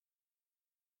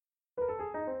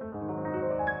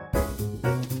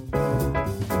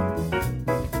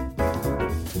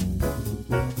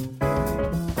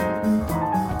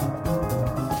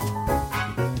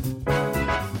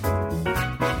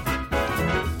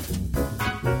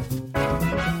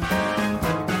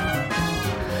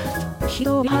一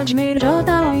人始める状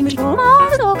態無事を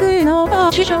満足の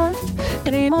ポジション。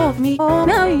誰も踏み込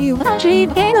めない私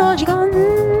だけの時間。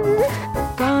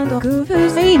監督不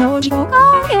正の自己完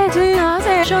結なセ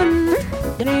ッション。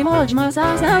誰も自慢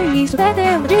させない全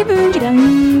てを自分次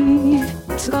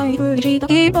第。使い古した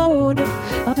キーボード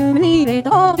まとめに入れた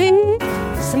方で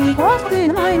最高速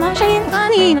のマイマシン他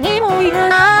に何もいら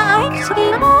ない。好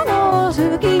きなものを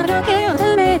好きなだけ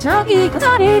集め着き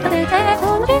飾り立てて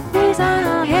この小さ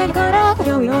な部屋から今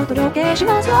宵をお届けし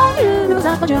ます。そういうの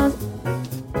ザコジャズ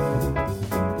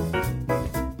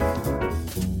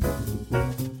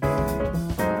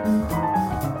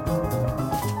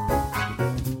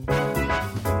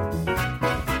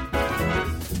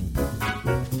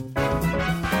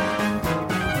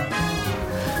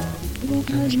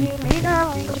始められな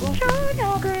いご注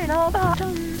力のバトン。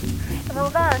その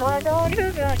場のドリ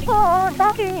ルが自己の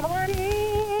先回り。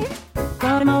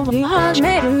誰も追い始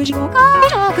める自己解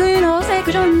釈のセ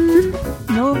クショ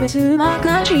ン。のべすま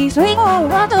かし水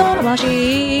泡後回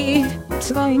し。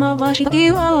使い回したキ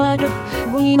ーワード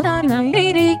語彙の足りない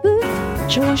リリック。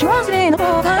少々忘れのボ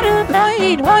ーカルプラ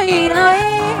イドはいらない。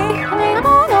ダメなも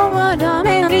のはダ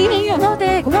メなりに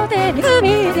表この手で踏み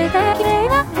上げて綺麗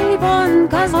なリボン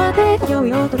数えて今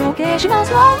宵お届けしま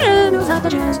す。ワールドザコ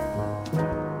ジャズ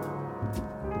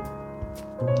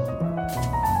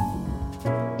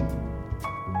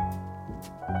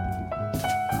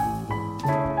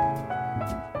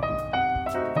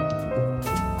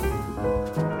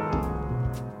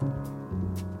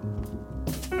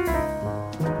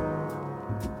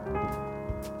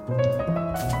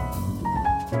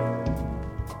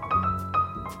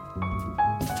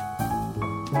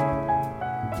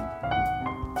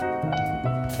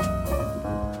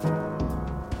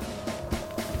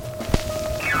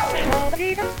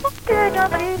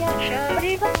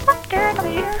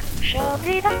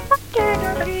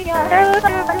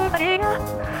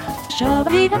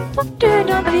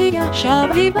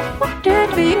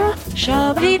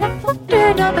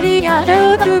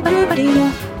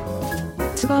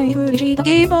使い古した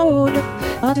キーボード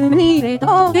まとめに入れた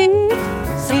方で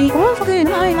最高速の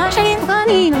マイマシン他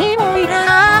に何もいら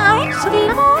ない。好き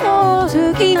なものを好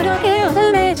きなだけ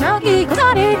集め着き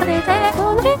飾り立てて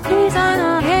この小さ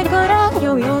な部屋から今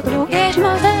宵お届けし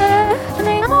ます。ダ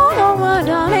メなものは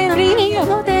ダメなりに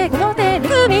表この手で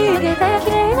踏み上げて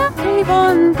綺麗なリ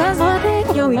ボン数え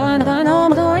て今宵あなたの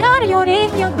元やるより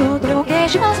よくお届け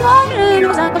します。ワール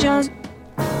ドザコジャズ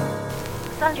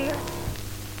30